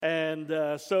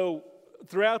So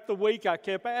throughout the week, I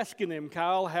kept asking him,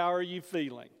 Kyle, how are you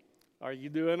feeling? Are you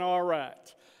doing all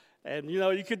right? And,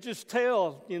 you could just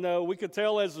tell, we could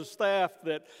tell as a staff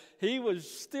that he was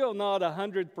still not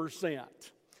 100%.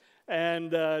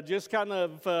 And just kind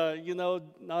of,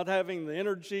 not having the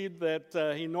energy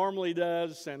that he normally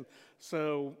does. And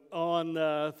so on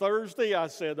Thursday, I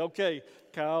said, okay,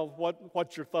 Kyle,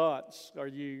 what's your thoughts?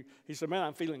 He said, man,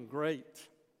 I'm feeling great.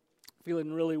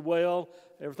 Feeling really well.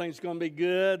 Everything's going to be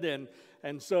good.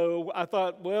 And so I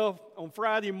thought, well, on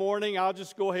Friday morning, I'll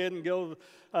just go ahead and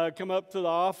come up to the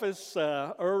office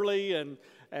early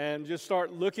and just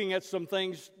start looking at some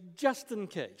things just in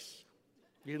case.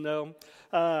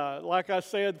 Like I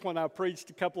said when I preached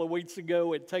a couple of weeks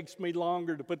ago, it takes me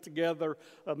longer to put together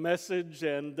a message,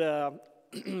 and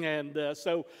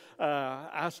so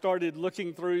I started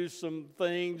looking through some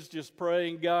things, just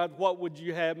praying, God, what would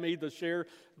you have me to share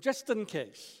just in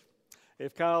case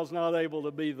if Kyle's not able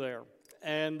to be there?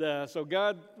 And so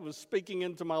God was speaking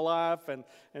into my life and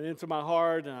into my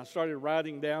heart, and I started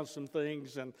writing down some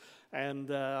things and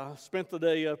spent the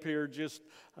day up here just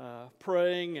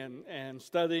praying and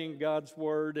studying God's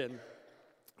Word, and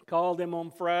called him on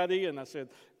Friday, and I said,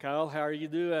 Kyle, how are you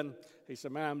doing? He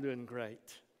said, man, I'm doing great.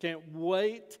 Can't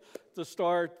wait to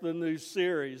start the new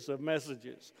series of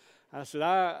messages. I said,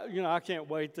 I can't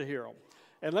wait to hear them.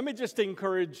 And let me just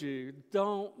encourage you,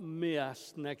 don't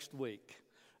miss next week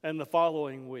and the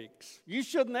following weeks. You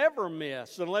should never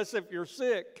miss unless if you're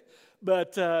sick,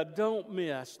 but don't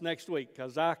miss next week,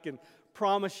 because I can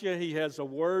promise you he has a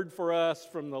word for us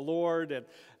from the Lord,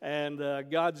 and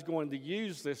God's going to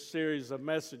use this series of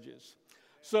messages.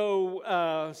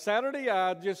 So Saturday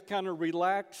I just kind of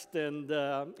relaxed and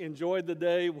enjoyed the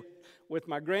day with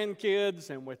my grandkids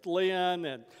and with Lynn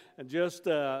and just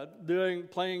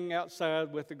playing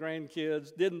outside with the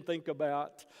grandkids. Didn't think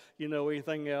about,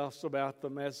 anything else about the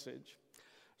message.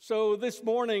 So this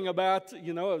morning it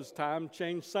was time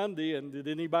change Sunday, and did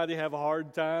anybody have a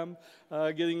hard time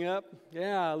getting up?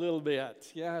 Yeah, a little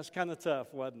bit. Yeah, it's kind of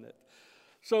tough, wasn't it?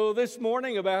 So this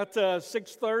morning about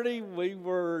 6:30, we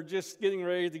were just getting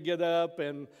ready to get up,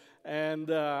 and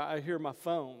I hear my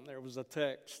phone. There was a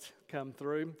text come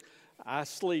through. I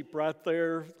sleep right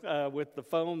there with the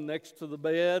phone next to the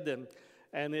bed,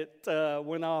 and it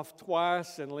went off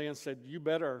twice, and Lynn said, you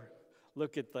better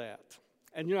look at that.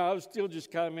 And, I was still just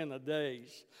kind of in a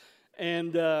daze.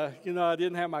 And, I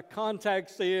didn't have my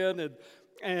contacts in,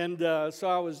 and so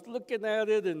I was looking at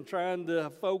it and trying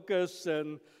to focus,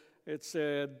 and it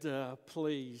said,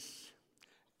 please,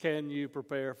 can you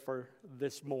prepare for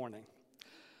this morning?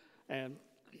 And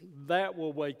that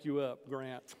will wake you up,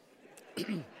 Grant.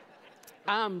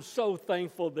 I'm so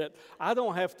thankful that I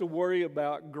don't have to worry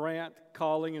about Grant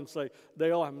calling and say,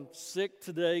 Dale, I'm sick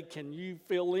today. Can you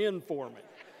fill in for me?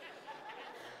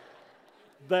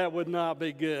 That would not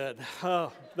be good.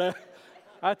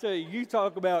 I tell you, you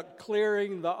talk about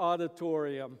clearing the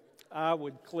auditorium. I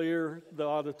would clear the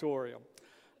auditorium.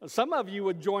 Some of you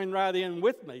would join right in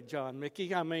with me, John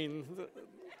Mickey. I mean,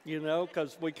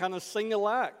 because we kind of sing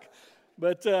alike.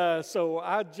 But so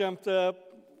I jumped up,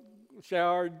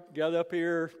 showered, got up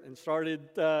here, and started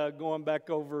going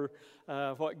back over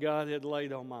what God had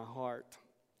laid on my heart.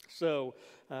 So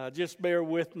just bear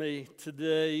with me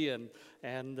today,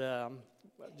 and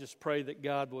just pray that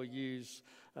God will use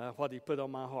what He put on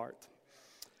my heart.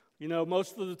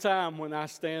 Most of the time when I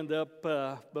stand up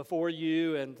before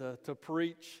you and to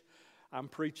preach, I'm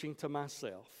preaching to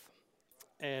myself.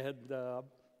 And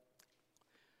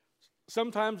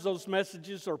sometimes those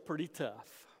messages are pretty tough.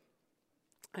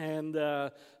 And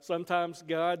sometimes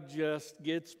God just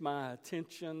gets my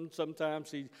attention. Sometimes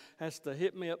He has to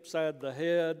hit me upside the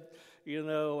head,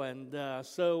 And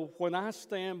so when I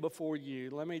stand before you,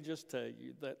 let me just tell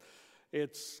you that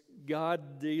it's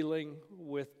God dealing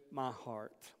with my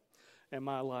heart and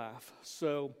my life.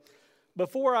 So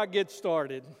before I get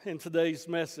started in today's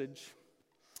message,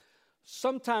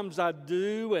 sometimes I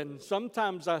do and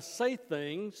sometimes I say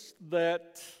things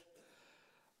that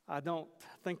I don't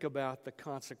think about the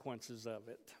consequences of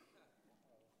it.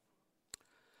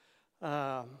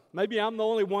 Maybe I'm the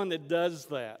only one that does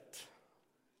that.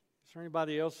 Is there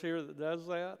anybody else here that does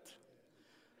that?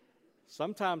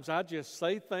 Sometimes I just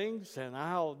say things and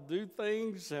I'll do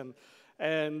things,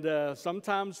 and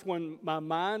sometimes when my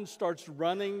mind starts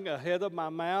running ahead of my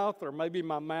mouth, or maybe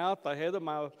my mouth ahead of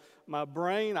my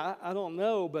brain, I don't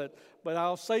know, but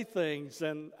I'll say things.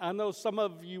 And I know some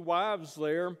of you wives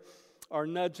there are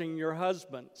nudging your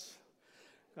husbands,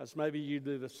 because maybe you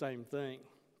do the same thing.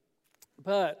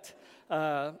 But,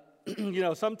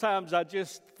 sometimes I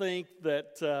just think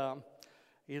that,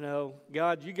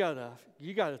 God, you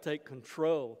gotta take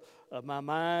control of my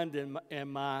mind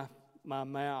and my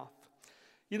mouth.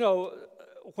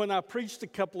 When I preached a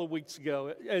couple of weeks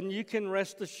ago, and you can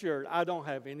rest assured, I don't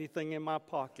have anything in my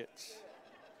pockets.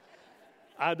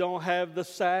 I don't have the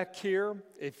sack here.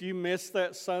 If you missed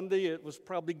that Sunday, it was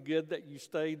probably good that you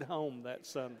stayed home that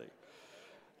Sunday.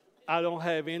 I don't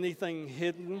have anything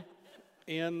hidden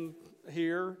in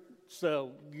here,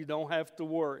 so you don't have to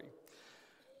worry.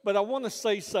 But I want to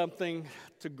say something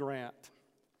to Grant.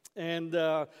 And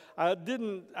I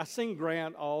seen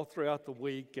Grant all throughout the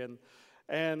week,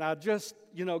 and I just,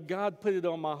 God put it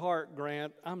on my heart,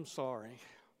 Grant, I'm sorry.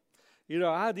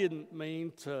 I didn't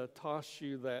mean to toss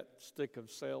you that stick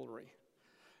of celery.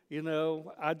 I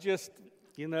know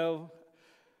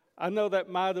that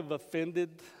might have offended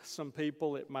some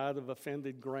people. It might have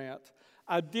offended Grant.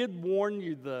 I did warn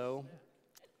you, though,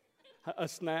 a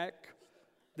snack.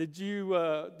 Did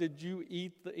you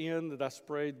eat the end that I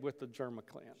sprayed with the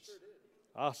Germiclans? Sure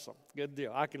did. Awesome. Good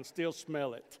deal. I can still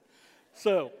smell it.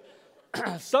 So,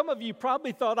 some of you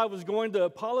probably thought I was going to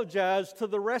apologize to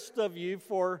the rest of you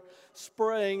for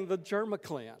spraying the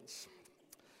Germiclans.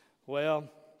 Well,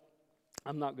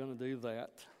 I'm not going to do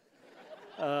that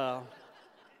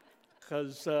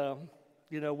because,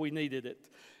 we needed it.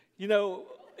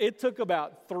 It took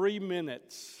about 3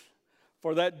 minutes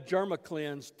for that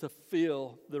Germiclans to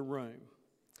fill the room.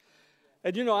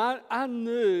 And, I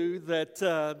knew that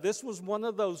this was one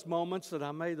of those moments that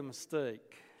I made a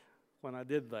mistake when I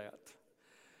did that.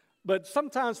 But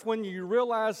sometimes when you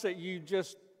realize that you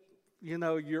just,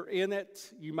 you're in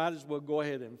it, you might as well go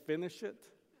ahead and finish it.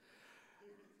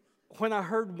 When I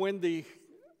heard Wendy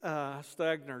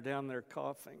Stagner down there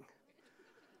coughing,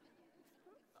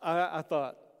 I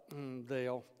thought,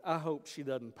 Dale, I hope she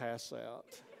doesn't pass out.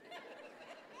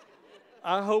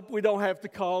 I hope we don't have to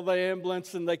call the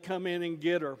ambulance and they come in and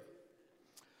get her.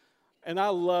 And I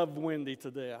love Wendy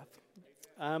to death.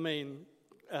 I mean,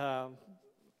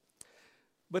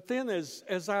 but then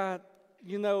as I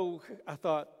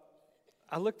thought,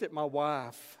 I looked at my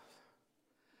wife.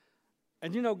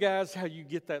 And guys, how you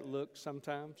get that look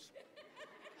sometimes?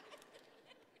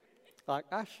 Like,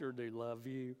 I sure do love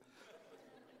you.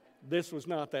 This was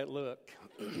not that look.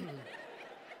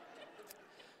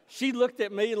 She looked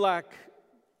at me like,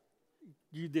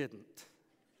 you didn't.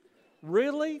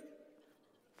 Really?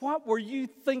 What were you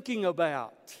thinking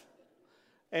about?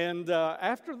 And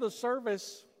after the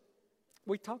service,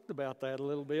 we talked about that a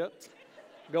little bit,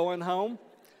 going home.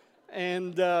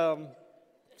 And I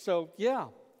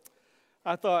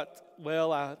thought,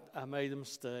 well, I made a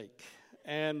mistake.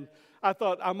 And I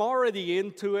thought, I'm already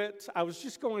into it. I was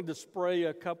just going to spray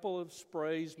a couple of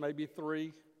sprays, maybe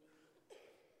 3.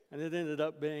 And it ended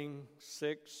up being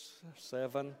 6,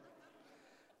 7,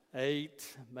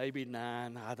 8, maybe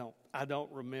 9. I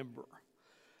don't remember.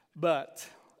 But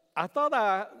I thought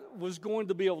I was going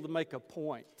to be able to make a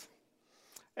point.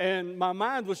 And my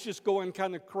mind was just going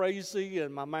kind of crazy,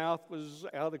 and my mouth was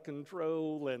out of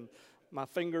control, and my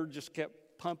finger just kept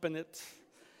pumping it.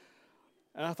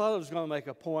 And I thought I was going to make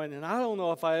a point, and I don't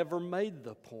know if I ever made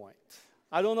the point.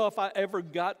 I don't know if I ever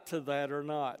got to that or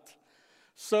not.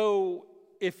 So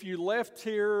if you left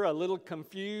here a little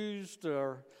confused,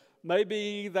 or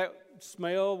maybe that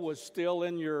smell was still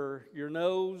in your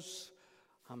nose,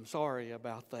 I'm sorry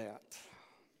about that.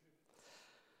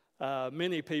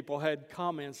 Many people had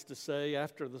comments to say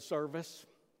after the service.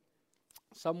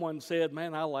 Someone said,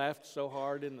 man, I laughed so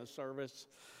hard in the service,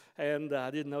 and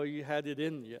I didn't know you had it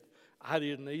in you. I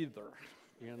didn't either,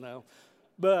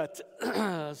 But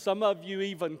some of you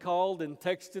even called and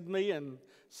texted me and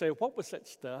said, what was that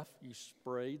stuff you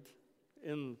sprayed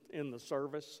in the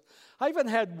service? I even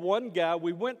had one guy,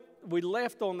 we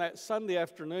left on that Sunday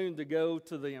afternoon to go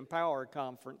to the Empower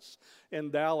conference in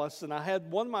Dallas, and I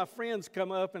had one of my friends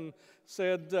come up and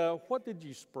said, what did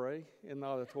you spray in the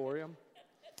auditorium?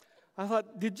 I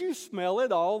thought, did you smell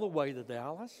it all the way to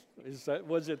Dallas?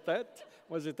 Was it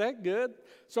that good?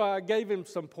 So I gave him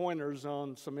some pointers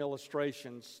on some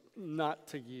illustrations not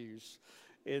to use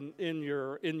in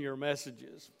your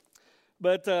messages.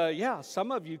 But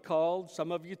some of you called,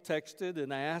 some of you texted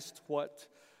and asked what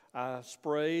I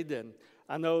sprayed, and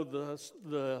I know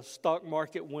the stock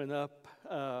market went up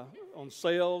on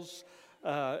sales.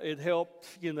 It helped,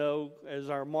 as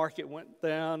our market went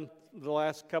down the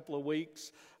last couple of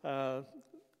weeks.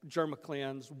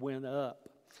 Germiclans went up.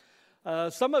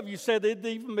 Some of you said it'd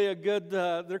even be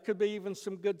there could be even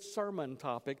some good sermon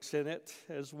topics in it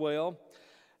as well.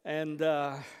 And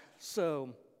I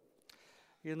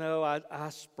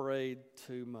sprayed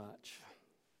too much.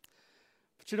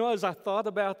 But as I thought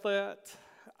about that,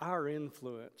 our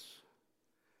influence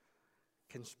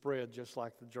can spread just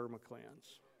like the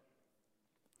germiclans.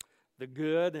 The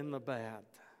good and the bad.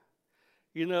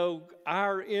 You know,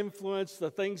 our influence,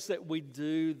 the things that we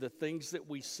do, the things that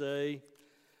we say,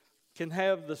 can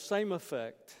have the same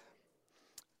effect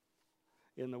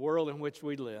in the world in which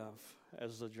we live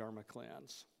as the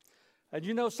germiclans. And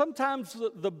you know, sometimes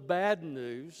the bad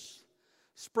news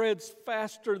spreads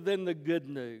faster than the good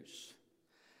news.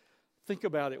 Think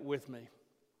about it with me.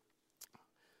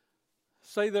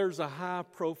 Say there's a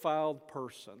high-profile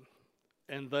person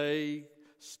and they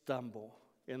stumble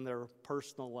in their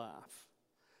personal life.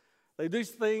 They do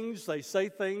things, they say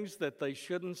things that they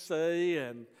shouldn't say,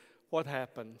 and what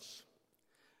happens?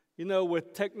 You know,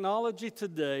 with technology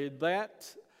today,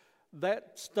 that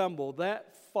stumble,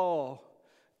 that fall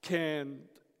can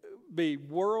be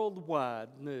worldwide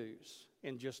news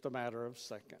in just a matter of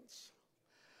seconds.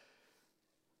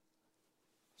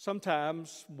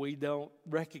 Sometimes we don't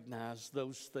recognize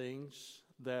those things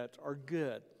that are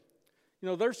good. You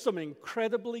know, there's some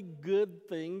incredibly good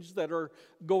things that are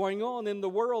going on in the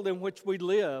world in which we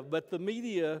live, but the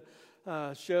media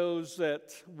shows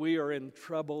that we are in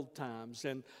troubled times.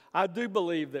 And I do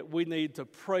believe that we need to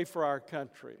pray for our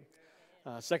country.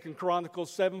 2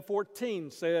 Chronicles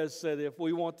 7:14 says that if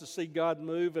we want to see God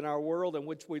move in our world in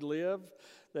which we live,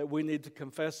 that we need to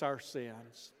confess our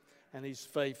sins. And He's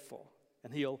faithful,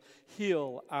 and He'll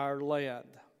heal our land.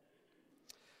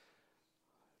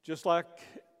 Just like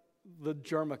the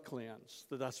germiclans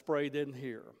that I sprayed in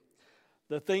here.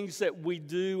 The things that we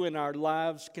do in our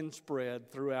lives can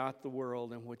spread throughout the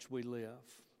world in which we live.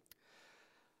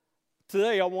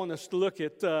 Today I want us to look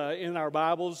at, in our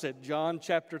Bibles, at John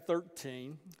chapter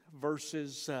 13,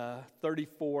 verses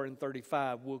 34 and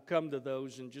 35. We'll come to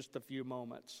those in just a few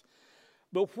moments.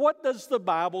 But what does the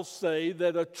Bible say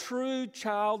that a true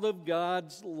child of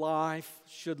God's life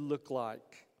should look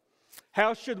like?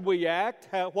 How should we act?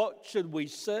 What should we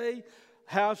say?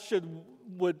 How should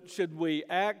we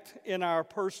act in our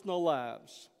personal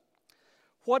lives?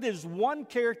 What is one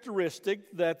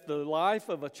characteristic that the life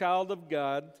of a child of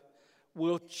God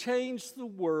will change the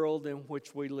world in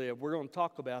which we live? We're going to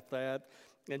talk about that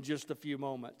in just a few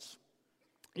moments.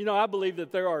 You know, I believe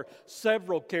that there are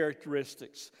several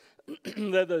characteristics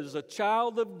that as a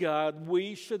child of God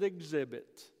we should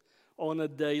exhibit on a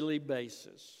daily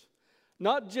basis.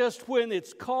 Not just when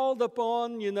it's called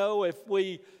upon, you know, if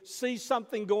we see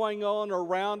something going on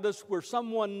around us where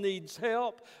someone needs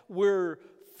help, we're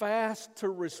fast to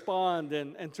respond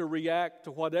and to react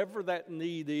to whatever that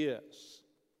need is.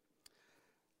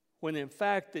 When in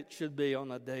fact it should be on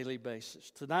a daily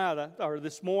basis. Tonight, or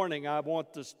this morning, I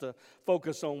want us to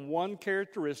focus on one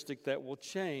characteristic that will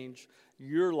change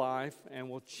your life and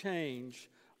will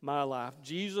change my life.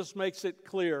 Jesus makes it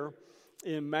clear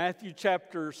in Matthew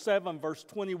chapter 7, verse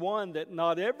 21, that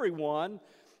not everyone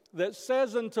that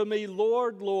says unto me,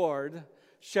 Lord, Lord,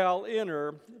 shall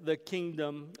enter the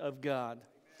kingdom of God.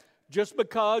 Just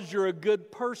because you're a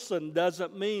good person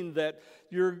doesn't mean that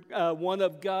you're one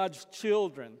of God's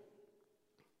children.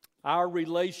 Our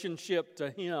relationship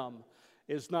to Him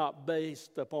is not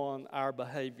based upon our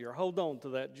behavior. Hold on to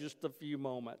that just a few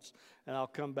moments, and I'll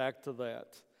come back to that.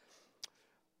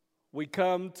 We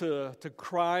come to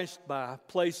Christ by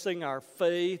placing our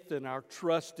faith and our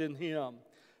trust in Him.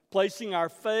 Placing our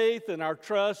faith and our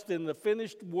trust in the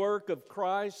finished work of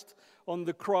Christ on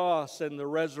the cross and the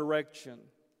resurrection.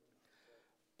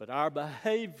 But our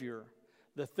behavior,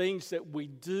 the things that we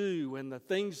do and the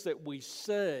things that we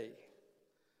say,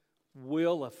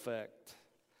 will affect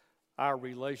our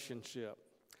relationship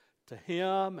to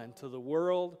Him and to the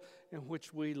world in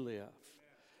which we live.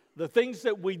 The things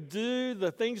that we do,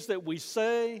 the things that we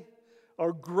say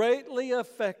are greatly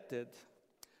affected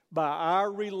by our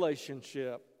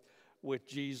relationship with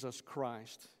Jesus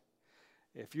Christ.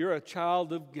 If you're a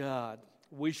child of God,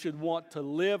 we should want to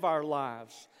live our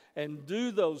lives and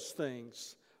do those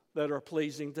things that are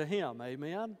pleasing to Him.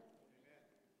 Amen?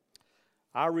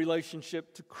 Our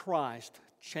relationship to Christ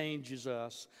changes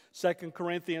us. 2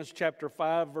 Corinthians chapter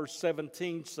 5, verse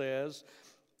 17 says,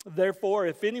 Therefore,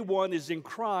 if anyone is in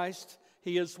Christ,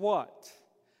 he is what?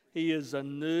 He is a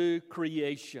new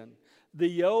creation.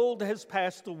 The old has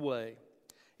passed away.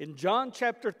 In John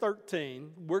chapter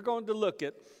 13, we're going to look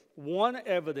at one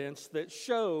evidence that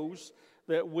shows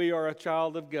that we are a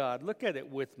child of God. Look at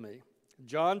it with me.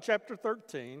 John chapter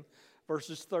 13,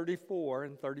 verses 34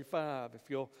 and 35. If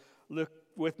you'll look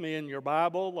with me in your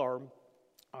Bible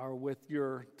or with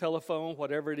your telephone,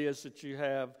 whatever it is that you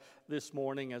have this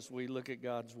morning as we look at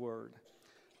God's Word.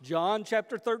 John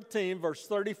chapter 13, verse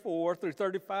 34 through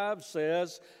 35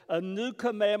 says, A new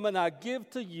commandment I give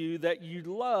to you, that you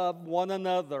love one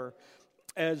another,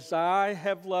 as I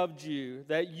have loved you,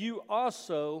 that you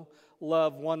also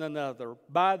love one another.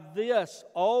 By this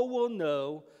all will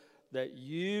know that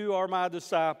you are my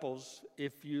disciples,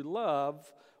 if you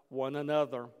love one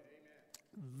another.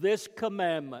 This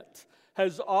commandment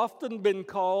has often been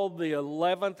called the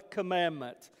 11th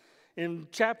commandment. In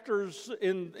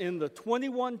the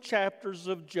 21 chapters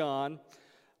of John,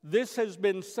 this has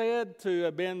been said to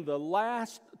have been the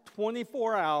last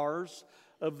 24 hours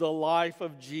of the life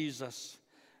of Jesus.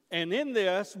 And in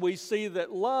this, we see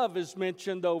that love is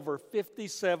mentioned over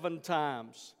 57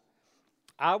 times.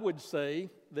 I would say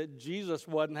that Jesus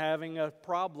wasn't having a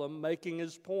problem making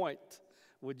his point.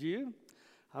 Would you?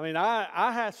 I mean,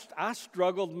 I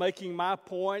struggled making my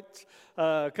point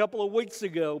a couple of weeks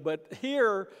ago, but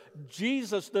here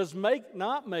Jesus does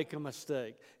not make a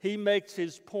mistake. He makes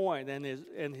his point,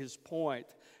 and his point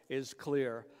is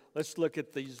clear. Let's look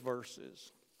at these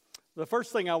verses. The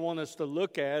first thing I want us to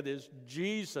look at is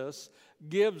Jesus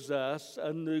gives us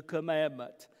a new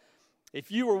commandment. If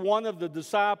you were one of the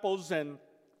disciples and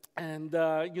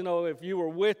if you were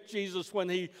with Jesus when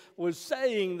he was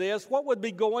saying this, what would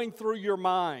be going through your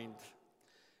mind?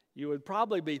 You would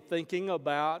probably be thinking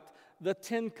about the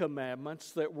 10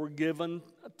 Commandments that were given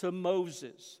to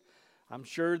Moses. I'm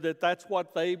sure that that's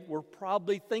what they were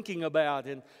probably thinking about.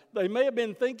 And they may have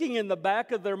been thinking in the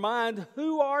back of their mind,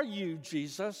 who are you,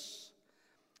 Jesus,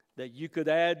 that you could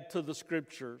add to the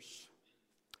Scriptures?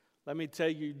 Let me tell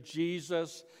you,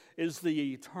 Jesus is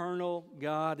the eternal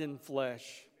God in flesh.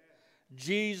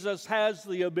 Jesus has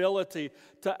the ability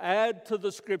to add to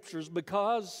the Scriptures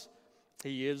because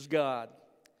he is God.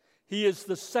 He is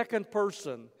the second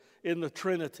person in the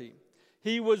Trinity.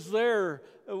 He was there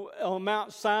on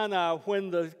Mount Sinai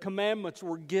when the commandments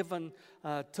were given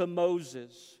to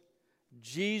Moses.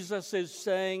 Jesus is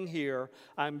saying here,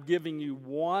 I'm giving you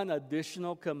one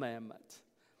additional commandment.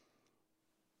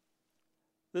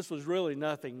 This was really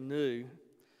nothing new.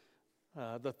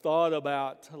 The thought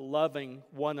about loving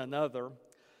one another.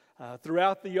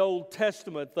 Throughout the Old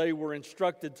Testament, they were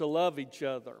instructed to love each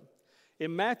other.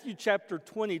 In Matthew chapter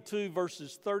 22,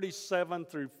 verses 37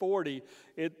 through 40,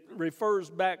 it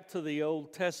refers back to the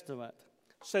Old Testament.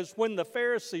 It says, when the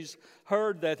Pharisees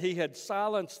heard that he had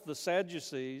silenced the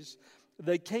Sadducees,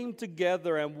 they came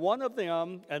together, and one of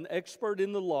them, an expert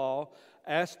in the law,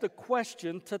 asked a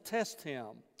question to test him.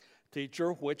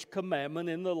 Teacher, which commandment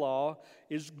in the law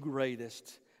is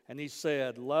greatest? And he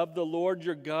said, love the Lord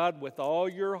your God with all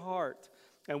your heart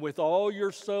and with all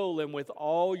your soul and with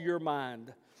all your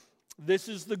mind. This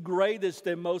is the greatest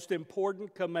and most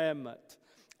important commandment.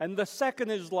 And the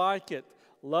second is like it.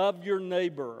 Love your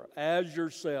neighbor as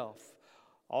yourself.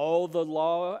 All the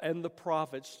law and the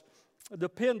prophets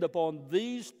depend upon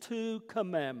these two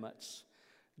commandments.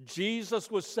 Jesus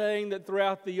was saying that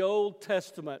throughout the Old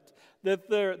Testament that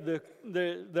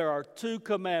there are two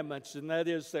commandments, and that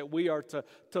is that we are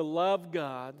to love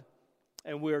God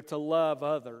and we are to love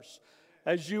others.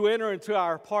 As you enter into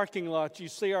our parking lot, you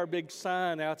see our big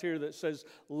sign out here that says,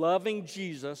 loving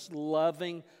Jesus,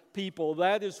 loving people.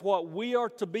 That is what we are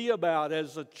to be about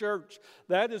as a church.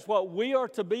 That is what we are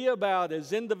to be about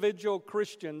as individual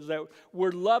Christians, that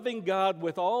we're loving God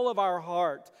with all of our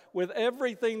heart, with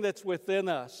everything that's within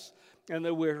us, and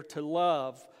that we're to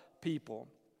love people.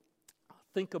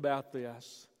 Think about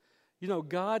this. You know,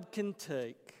 God can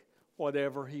take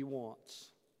whatever he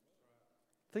wants.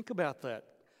 Think about that.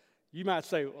 You might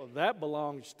say, well, that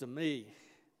belongs to me.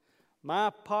 My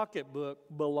pocketbook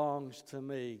belongs to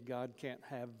me. God can't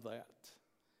have that.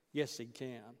 Yes, he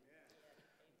can.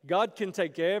 God can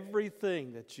take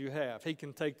everything that you have. He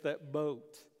can take that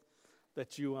boat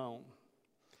that you own.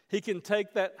 He can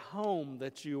take that home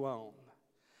that you own.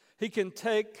 He can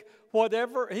take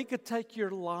whatever. He could take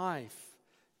your life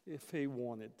if he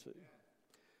wanted to.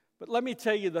 But let me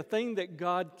tell you, the thing that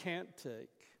God can't take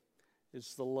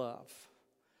is the love.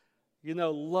 You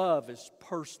know, love is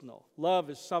personal.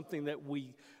 Love is something that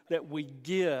we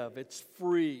give. It's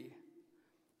free.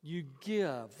 You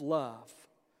give love.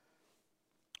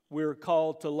 We're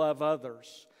called to love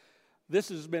others. This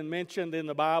has been mentioned in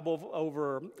the Bible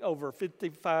over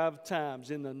 55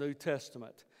 times in the New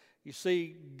Testament. You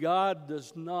see, God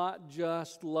does not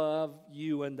just love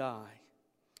you and I,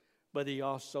 but he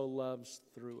also loves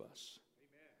through us.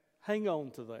 Amen. Hang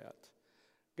on to that.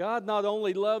 God not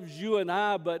only loves you and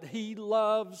I, but he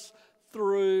loves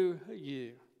through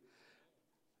you.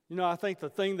 You know, I think the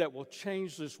thing that will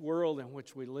change this world in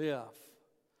which we live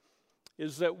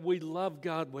is that we love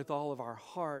God with all of our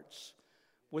hearts,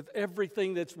 with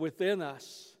everything that's within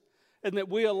us, and that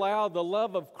we allow the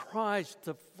love of Christ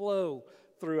to flow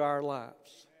through our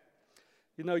lives.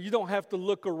 You know, you don't have to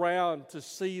look around to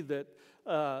see that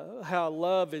how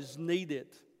love is needed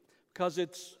because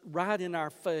it's right in our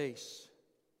face.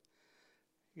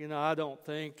 You know, I don't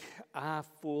think I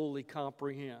fully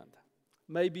comprehend.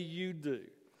 Maybe you do.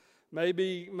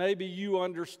 Maybe you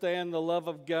understand the love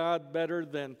of God better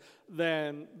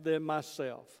than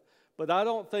myself. But I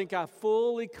don't think I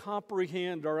fully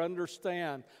comprehend or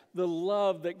understand the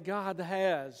love that God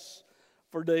has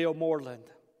for Dale Moreland.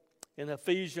 In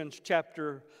Ephesians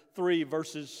chapter 3,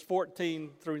 verses 14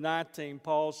 through 19,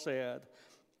 Paul said,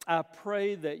 I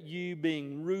pray that you,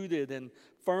 being rooted and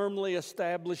firmly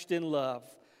established in love,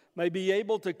 may be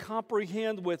able to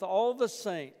comprehend with all the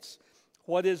saints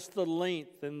what is the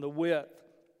length and the width,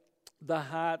 the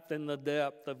height and the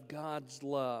depth of God's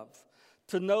love,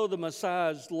 to know the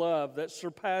Messiah's love that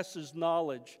surpasses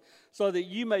knowledge, so that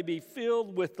you may be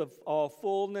filled with the all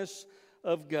fullness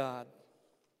of God.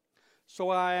 So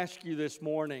I ask you this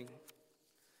morning,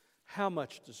 how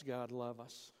much does God love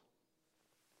us?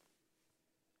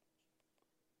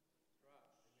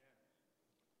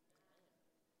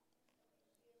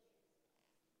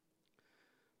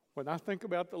 When I think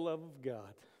about the love of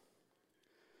God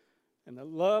and the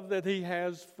love that He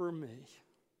has for me,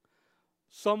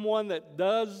 someone that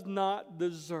does not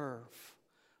deserve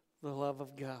the love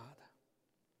of God,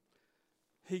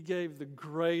 He gave the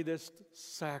greatest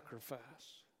sacrifice.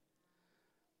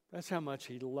 That's how much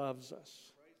He loves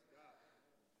us.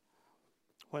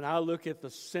 When I look at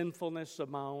the sinfulness of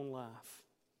my own life,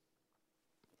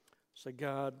 I say,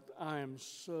 God, I am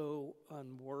so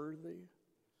unworthy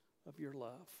of your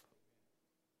love.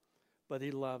 But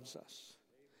He loves us.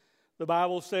 The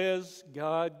Bible says,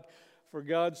 for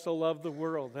God so loved the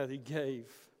world that He gave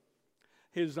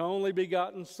His only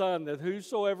begotten Son, that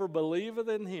whosoever believeth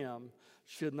in Him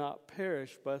should not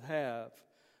perish but have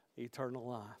eternal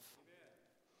life.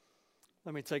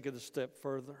 Let me take it a step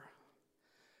further.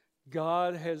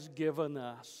 God has given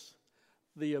us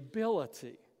the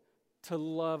ability to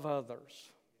love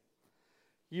others.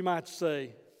 You might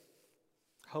say,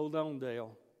 hold on,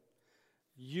 Dale.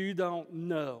 You don't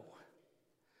know.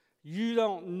 You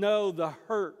don't know the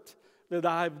hurt that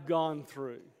I've gone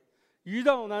through. You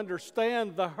don't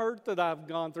understand the hurt that I've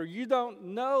gone through. You don't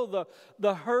know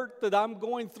the hurt that I'm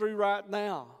going through right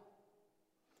now.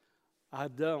 I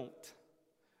don't,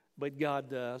 but God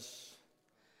does.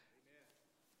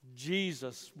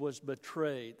 Jesus was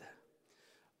betrayed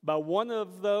by one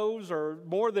of those, or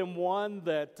more than one,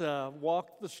 that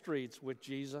walked the streets with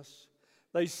Jesus.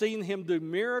 They seen Him do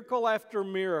miracle after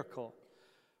miracle,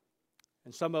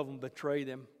 and some of them betrayed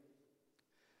Him.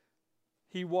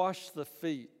 He washed the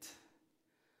feet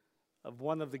of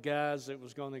one of the guys that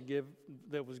was going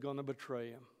to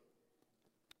betray Him.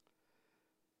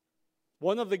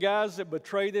 One of the guys that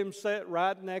betrayed Him sat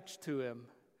right next to Him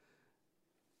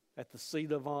at the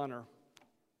seat of honor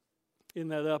in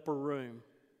that upper room.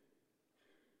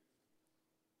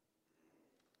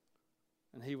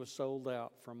 And he was sold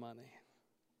out for money.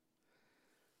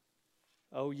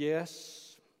 Oh,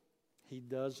 yes, He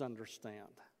does understand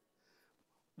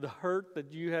the hurt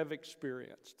that you have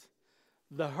experienced,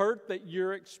 the hurt that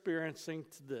you're experiencing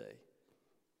today.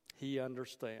 He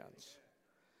understands.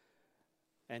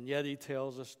 And yet He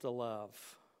tells us to love.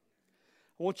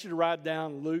 I want you to write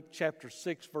down Luke chapter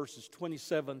 6, verses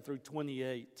 27 through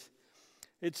 28.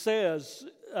 It says,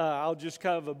 I'll just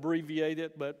kind of abbreviate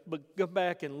it, but go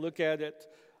back and look at it.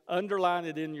 Underline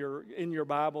it in your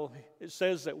Bible. It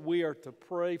says that we are to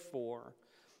pray for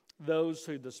those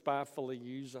who despitefully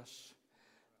use us,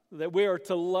 that we are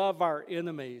to love our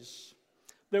enemies,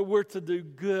 that we're to do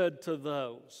good to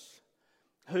those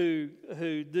who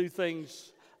do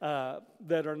things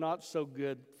that are not so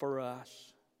good for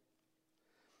us.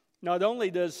 Not only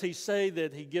does He say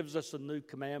that He gives us a new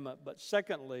commandment, but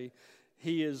secondly,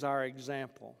 He is our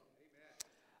example.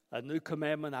 A new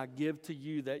commandment I give to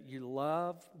you, that you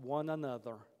love one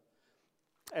another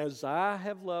as I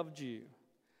have loved you.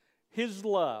 His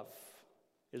love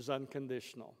is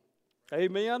unconditional.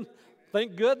 Amen?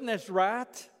 Thank goodness,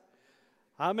 right?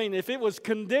 I mean, if it was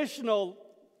conditional,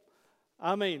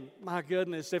 my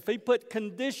goodness, if He put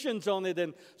conditions on it,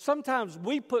 and sometimes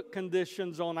we put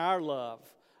conditions on our love.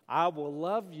 I will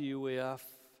love you if,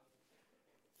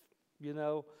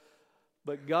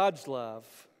 but God's love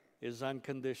is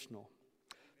unconditional.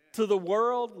 To the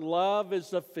world, love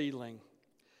is a feeling.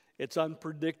 It's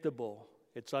unpredictable.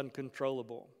 It's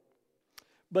uncontrollable.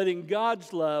 But in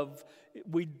God's love,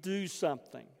 we do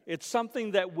something. It's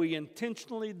something that we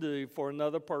intentionally do for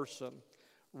another person,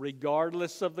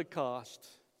 regardless of the cost,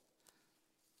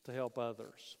 to help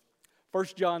others. 1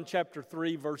 John chapter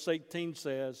 3, verse 18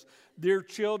 says, Dear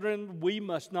children, we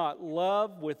must not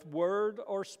love with word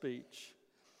or speech,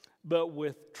 but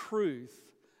with truth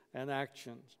and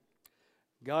actions.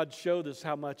 God showed us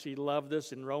how much He loved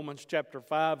us. In Romans chapter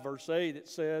 5, verse 8, it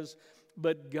says,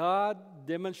 "But God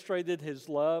demonstrated His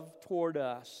love toward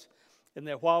us, in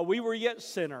that while we were yet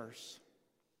sinners,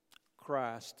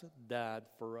 Christ died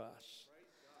for us."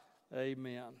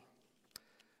 Amen.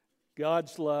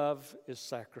 God's love is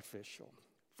sacrificial.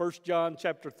 1 John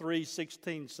chapter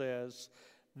 3:16 says,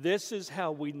 "This is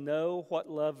how we know what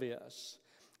love is.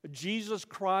 Jesus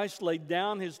Christ laid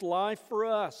down His life for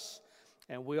us,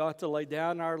 and we ought to lay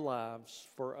down our lives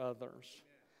for others."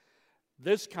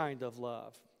 This kind of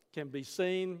love can be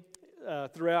seen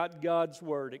throughout God's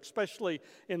Word, especially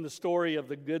in the story of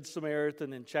the Good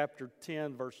Samaritan in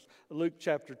Luke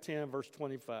chapter 10, verse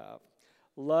 25.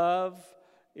 Love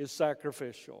is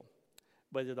sacrificial,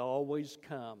 but it always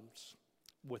comes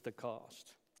with a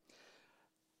cost.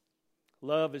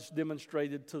 Love is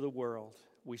demonstrated to the world,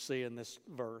 we see in this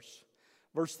verse.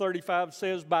 Verse 35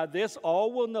 says, "By this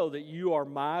all will know that you are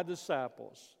my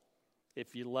disciples,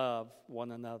 if you love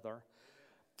one another."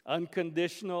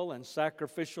 Unconditional and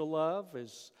sacrificial love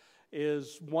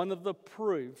is one of the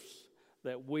proofs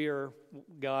that we're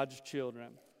God's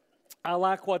children. I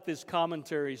like what this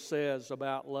commentary says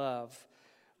about love.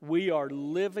 We are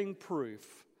living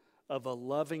proof of a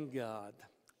loving God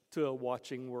to a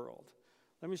watching world.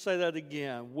 Let me say that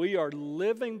again. We are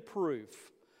living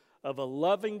proof of a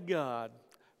loving God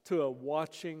to a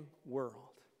watching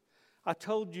world. I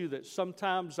told you that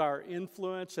sometimes our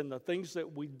influence and the things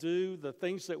that we do, the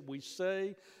things that we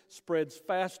say, spreads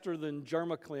faster than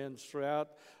germiclans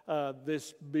throughout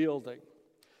this building.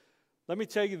 Let me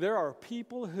tell you, there are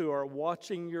people who are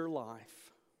watching your life.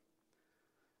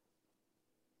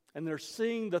 And they're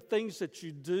seeing the things that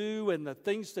you do and the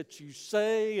things that you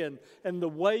say and the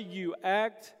way you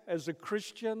act as a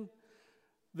Christian.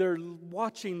 They're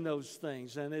watching those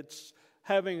things, and it's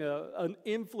having an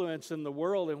influence in the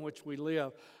world in which we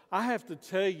live. I have to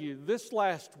tell you, this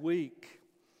last week,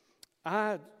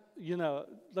 let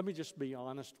me just be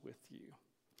honest with you.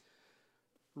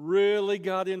 Really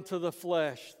got into the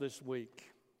flesh this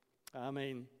week. I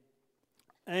mean,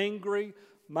 angry.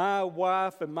 My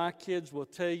wife and my kids will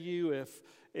tell you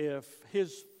if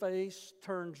his face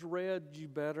turns red, you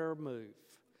better move.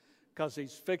 Because he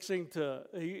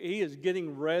is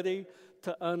getting ready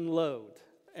to unload.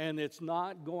 And it's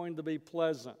not going to be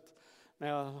pleasant.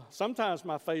 Now, sometimes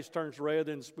my face turns red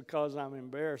and it's because I'm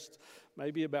embarrassed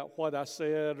maybe about what I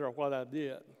said or what I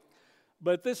did.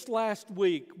 But this last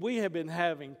week, we have been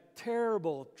having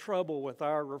terrible trouble with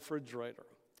our refrigerator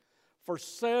for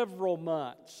several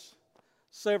months.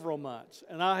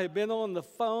 And I have been on the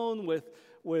phone with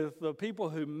the people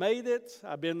who made it.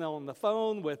 I've been on the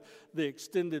phone with the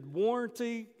extended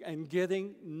warranty and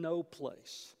getting no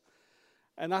place.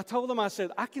 And I told them, I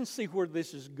said, I can see where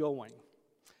this is going.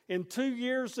 In 2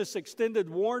 years, this extended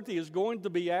warranty is going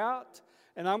to be out,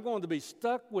 and I'm going to be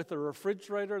stuck with a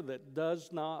refrigerator that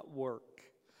does not work.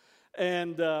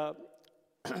 And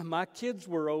my kids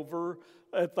were over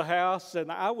at the house,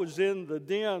 and I was in the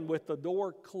den with the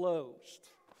door closed.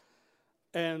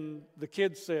 And the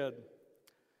kids said,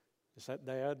 "Is that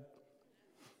Dad?"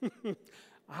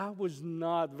 I was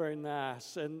not very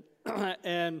nice. And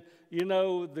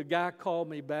the guy called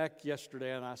me back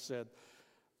yesterday, and I said,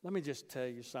 "Let me just tell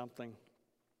you something.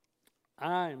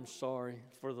 I am sorry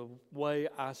for the way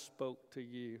I spoke to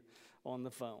you on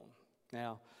the phone."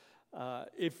 Now,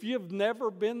 if you've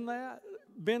never been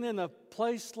in a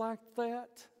place like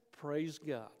that, praise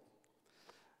God.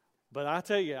 But I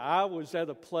tell you, I was at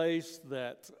a place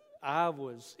that I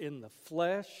was in the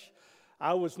flesh.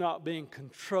 I was not being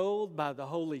controlled by the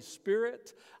Holy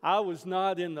Spirit. I was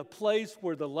not in the place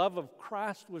where the love of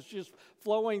Christ was just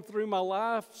flowing through my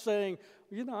life, saying,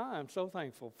 I am so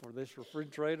thankful for this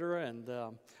refrigerator, and,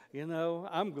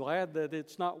 I'm glad that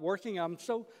it's not working. I'm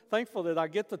so thankful that I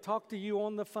get to talk to you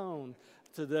on the phone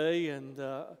today, and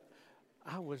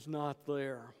I was not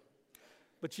there.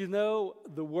 But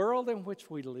the world in which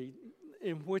we live,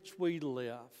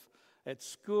 at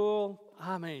school,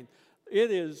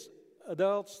 it is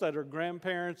adults that are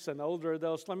grandparents and older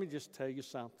adults. Let me just tell you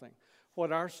something.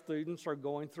 What our students are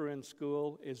going through in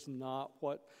school is not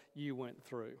what you went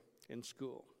through in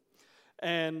school.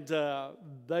 And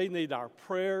they need our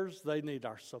prayers, they need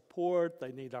our support,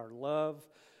 they need our love.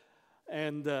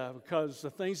 And because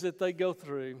the things that they go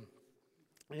through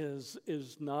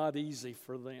is not easy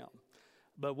for them.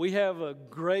 But we have a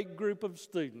great group of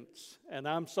students, and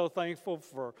I'm so thankful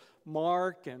for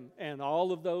Mark and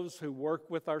all of those who work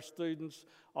with our students,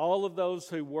 all of those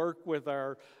who work with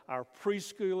our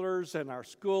preschoolers and our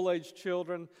school-age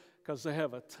children, because they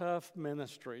have a tough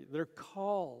ministry. They're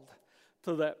called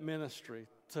to that ministry,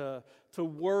 to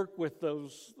work with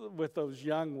those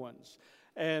young ones.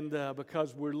 And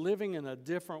because we're living in a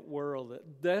different world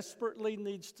that desperately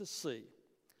needs to see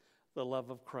the love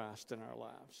of Christ in our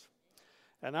lives.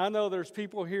 And I know there's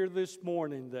people here this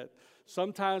morning that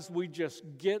sometimes we just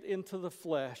get into the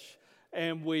flesh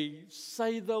and we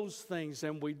say those things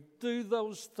and we do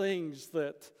those things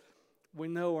that we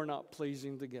know are not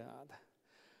pleasing to God.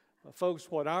 But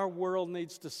folks, what our world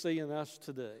needs to see in us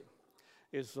today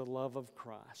is the love of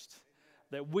Christ.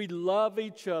 That we love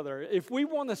each other. If we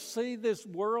want to see this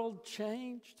world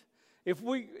changed,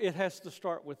 it has to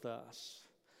start with us.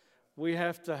 We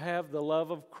have to have the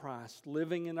love of Christ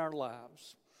living in our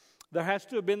lives. There has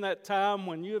to have been that time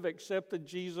when you have accepted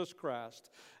Jesus Christ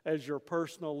as your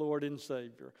personal Lord and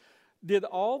Savior. Did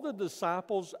all the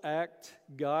disciples act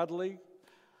godly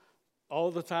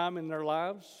all the time in their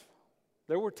lives?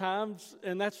 There were times,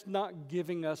 and that's not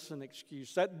giving us an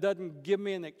excuse. That doesn't give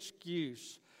me an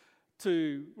excuse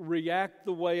to react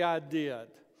the way I did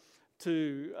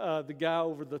to the guy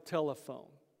over the telephone.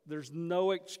 There's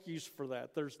no excuse for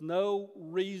that. There's no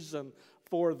reason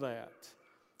for that.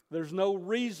 There's no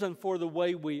reason for the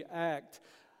way we act.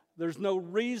 There's no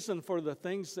reason for the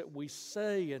things that we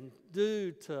say and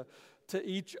do to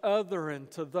each other and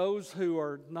to those who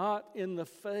are not in the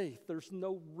faith. There's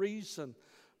no reason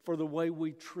for the way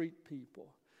we treat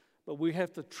people. But we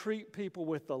have to treat people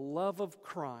with the love of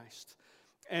Christ.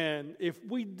 And if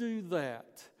we do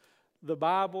that,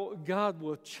 God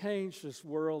will change this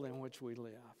world in which we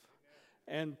live.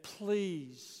 And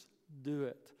please do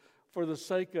it for the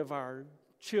sake of our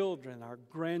children, our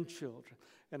grandchildren,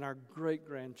 and our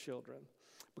great-grandchildren,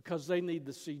 because they need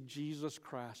to see Jesus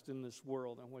Christ in this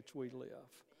world in which we live.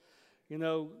 You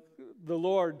know, the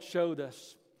Lord showed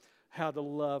us how to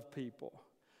love people,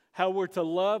 how we're to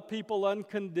love people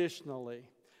unconditionally,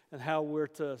 and how we're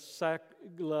to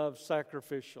love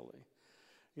sacrificially.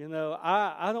 You know,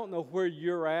 I don't know where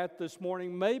you're at this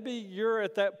morning. Maybe you're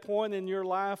at that point in your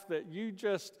life that you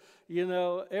just, you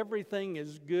know, everything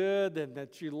is good and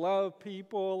that you love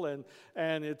people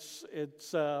and it's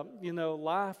you know,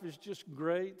 life is just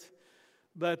great.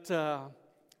 But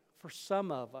for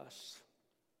some of us,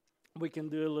 we can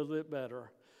do a little bit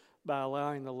better by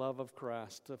allowing the love of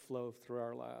Christ to flow through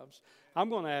our lives. I'm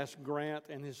going to ask Grant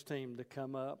and his team to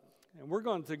come up, and we'll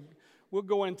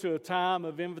go into a time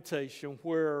of invitation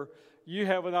where you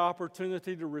have an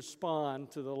opportunity to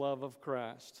respond to the love of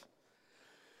Christ.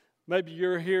 Maybe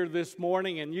you're here this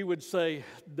morning and you would say,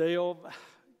 Dale,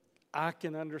 I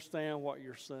can understand what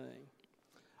you're saying.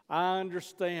 I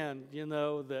understand, you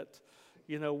know, that,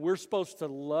 you know, we're supposed to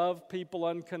love people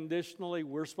unconditionally.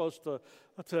 We're supposed to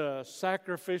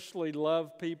sacrificially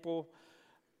love people.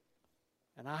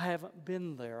 And I haven't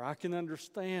been there. I can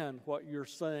understand what you're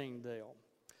saying, Dale.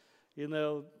 You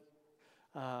know,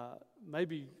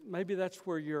 maybe that's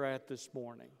where you're at this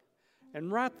morning.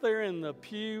 And right there in the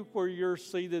pew where you're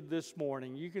seated this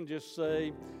morning, you can just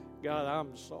say, God,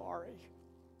 I'm sorry.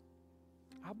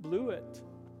 I blew it.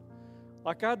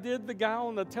 Like I did the guy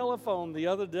on the telephone the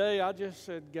other day, I just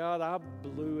said, God, I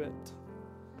blew it.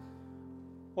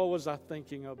 What was I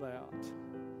thinking about?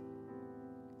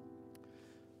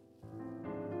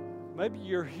 Maybe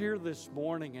you're here this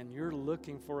morning and you're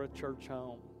looking for a church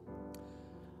home.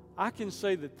 I can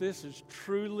say that this is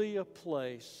truly a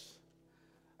place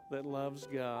that loves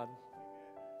God.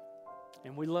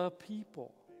 And we love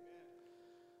people.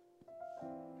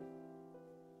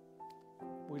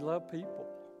 We love people.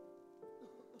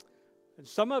 And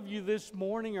some of you this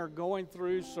morning are going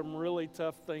through some really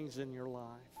tough things in your life.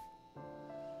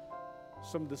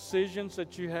 Some decisions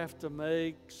that you have to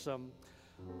make, some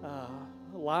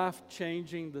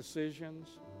life-changing decisions.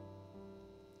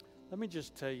 Let me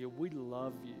just tell you, we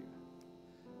love you.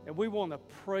 And we want to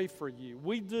pray for you.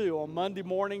 We do on Monday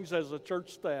mornings as a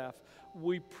church staff.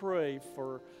 We pray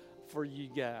for you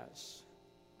guys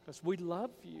because we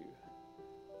love you.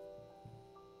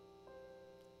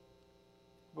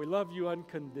 We love you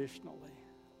unconditionally.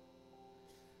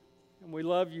 And we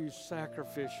love you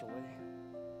sacrificially.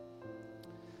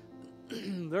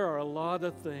 There are a lot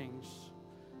of things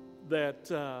that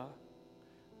the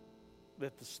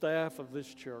staff of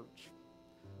this church,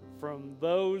 from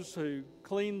those who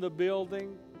clean the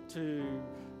building to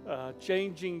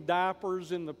changing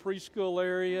diapers in the preschool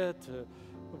area to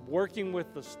working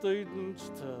with the students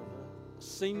to the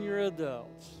senior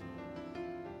adults,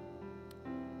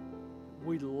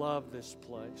 we love this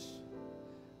place.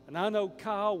 And I know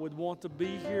Kyle would want to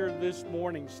be here this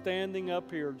morning, standing up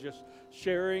here, just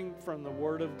sharing from the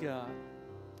Word of God.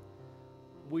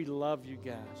 We love you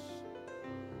guys,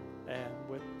 and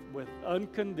with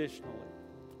unconditionally.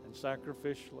 and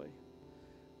sacrificially.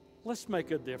 Let's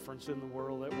make a difference in the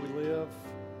world that we live.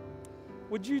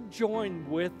 Would you join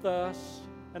with us?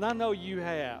 And I know you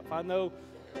have. I know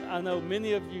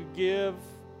many of you give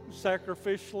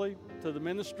sacrificially to the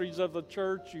ministries of the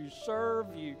church. You serve,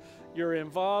 you're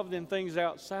involved in things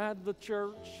outside the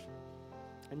church,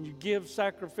 and you give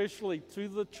sacrificially to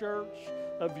the church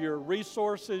of your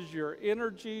resources, your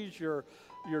energies, your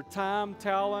time,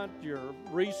 talent, your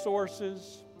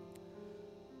resources.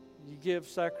 You give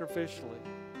sacrificially.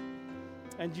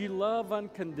 And you love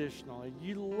unconditionally.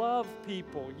 You love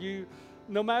people.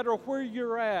 No matter where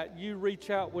you're at, you reach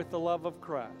out with the love of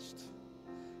Christ.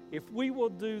 If we will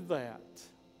do that,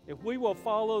 if we will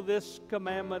follow this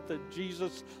commandment that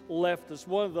Jesus left us,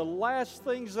 one of the last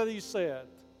things that He said,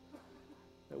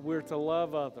 that we're to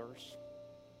love others.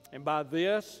 And by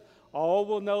this, all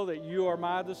will know that you are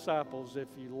my disciples if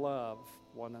you love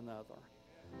one another.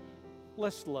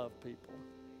 Let's love people.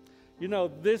 You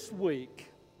know, this week,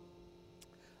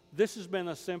 this has been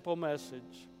a simple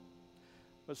message,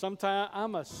 but sometimes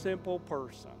I'm a simple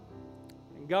person,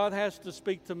 and God has to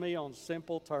speak to me on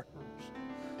simple terms.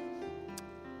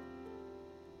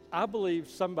 I believe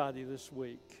somebody this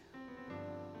week,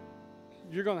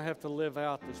 you're going to have to live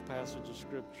out this passage of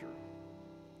Scripture.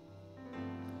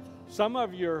 Some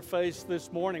of you are faced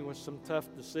this morning with some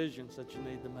tough decisions that you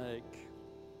need to make.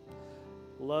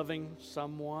 Loving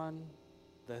someone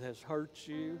that has hurt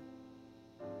you.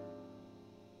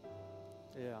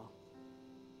 Yeah,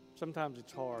 sometimes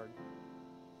it's hard.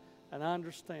 And I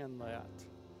understand that.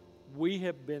 We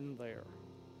have been there.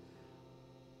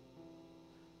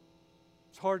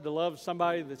 It's hard to love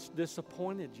somebody that's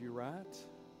disappointed you, right?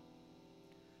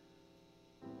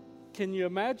 Can you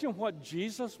imagine what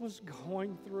Jesus was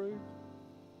going through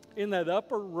in that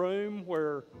upper room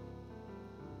where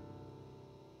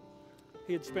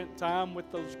he had spent time with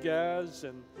those guys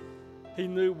and he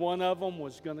knew one of them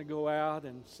was going to go out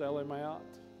and sell him out?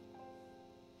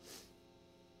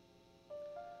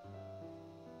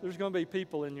 There's going to be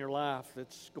people in your life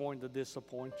that's going to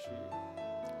disappoint you.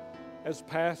 As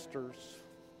pastors,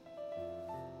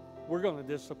 we're going to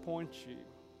disappoint you.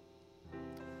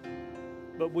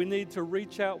 But we need to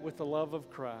reach out with the love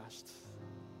of Christ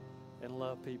and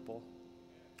love people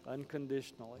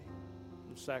unconditionally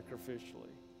and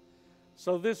sacrificially.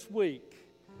 So this week,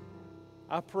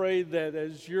 I pray that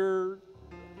as you're,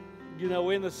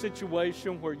 in a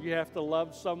situation where you have to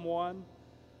love someone,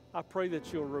 I pray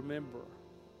that you'll remember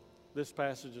this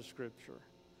passage of Scripture,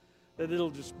 that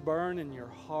it'll just burn in your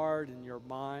heart and your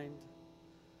mind,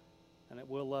 and it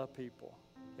will love people.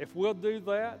 If we'll do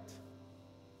that,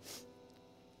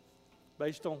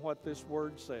 based on what this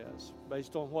Word says,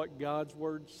 based on what God's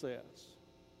Word says,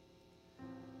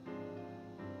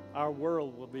 our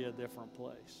world will be a different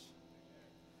place.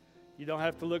 You don't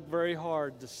have to look very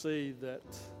hard to see that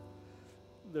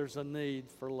there's a need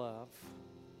for love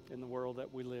in the world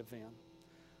that we live in.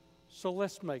 So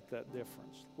let's make that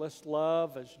difference. Let's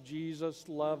love as Jesus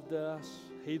loved us.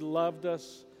 He loved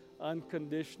us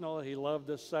unconditionally. He loved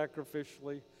us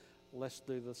sacrificially. Let's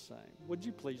do the same. Would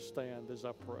you please stand as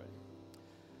I pray?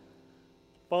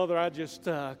 Father, I just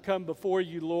come before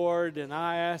you, Lord, and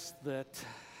I ask that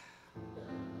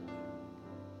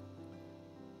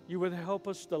you would help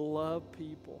us to love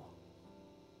people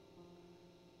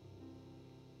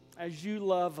as you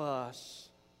love us.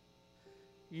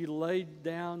 You laid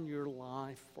down your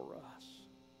life for us.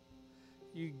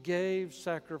 You gave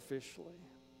sacrificially.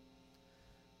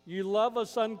 You love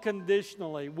us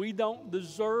unconditionally. We don't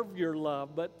deserve your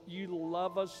love, but you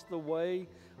love us the way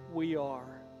we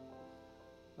are.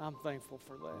 I'm thankful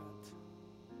for that.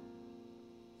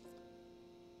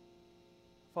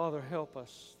 Father, help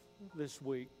us this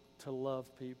week to love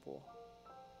people.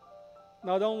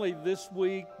 Not only this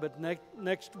week, but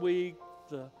next week,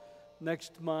 the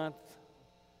next month,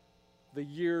 the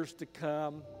years to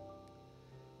come.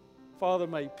 Father,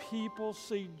 may people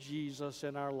see Jesus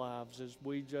in our lives as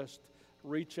we just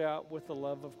reach out with the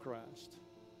love of Christ.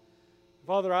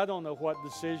 Father, I don't know what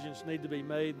decisions need to be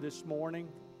made this morning.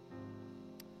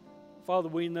 Father,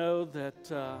 we know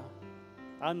that,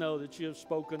 I know that you have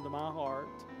spoken to my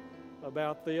heart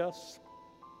about this.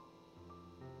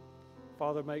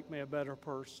 Father, make me a better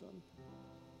person.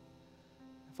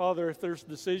 Father, if there's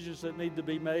decisions that need to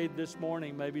be made this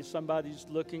morning, maybe somebody's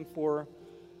looking for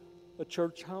a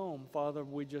church home. Father,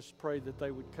 we just pray that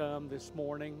they would come this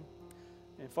morning.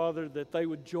 And Father, that they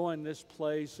would join this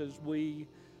place as we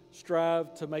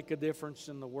strive to make a difference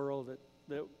in the world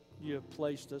that you have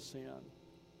placed us in.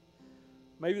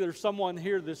 Maybe there's someone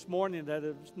here this morning that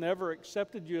has never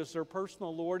accepted you as their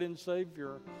personal Lord and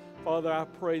Savior. Father, I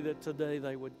pray that today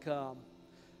they would come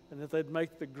and that they'd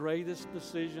make the greatest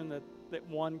decision that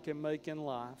one can make in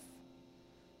life.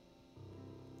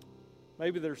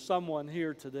 Maybe there's someone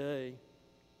here today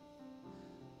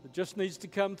that just needs to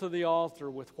come to the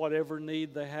altar with whatever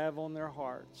need they have on their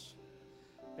hearts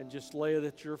and just lay it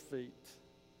at your feet.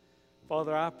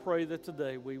 Father, I pray that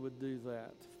today we would do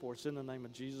that. For it's in the name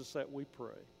of Jesus that we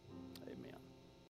pray.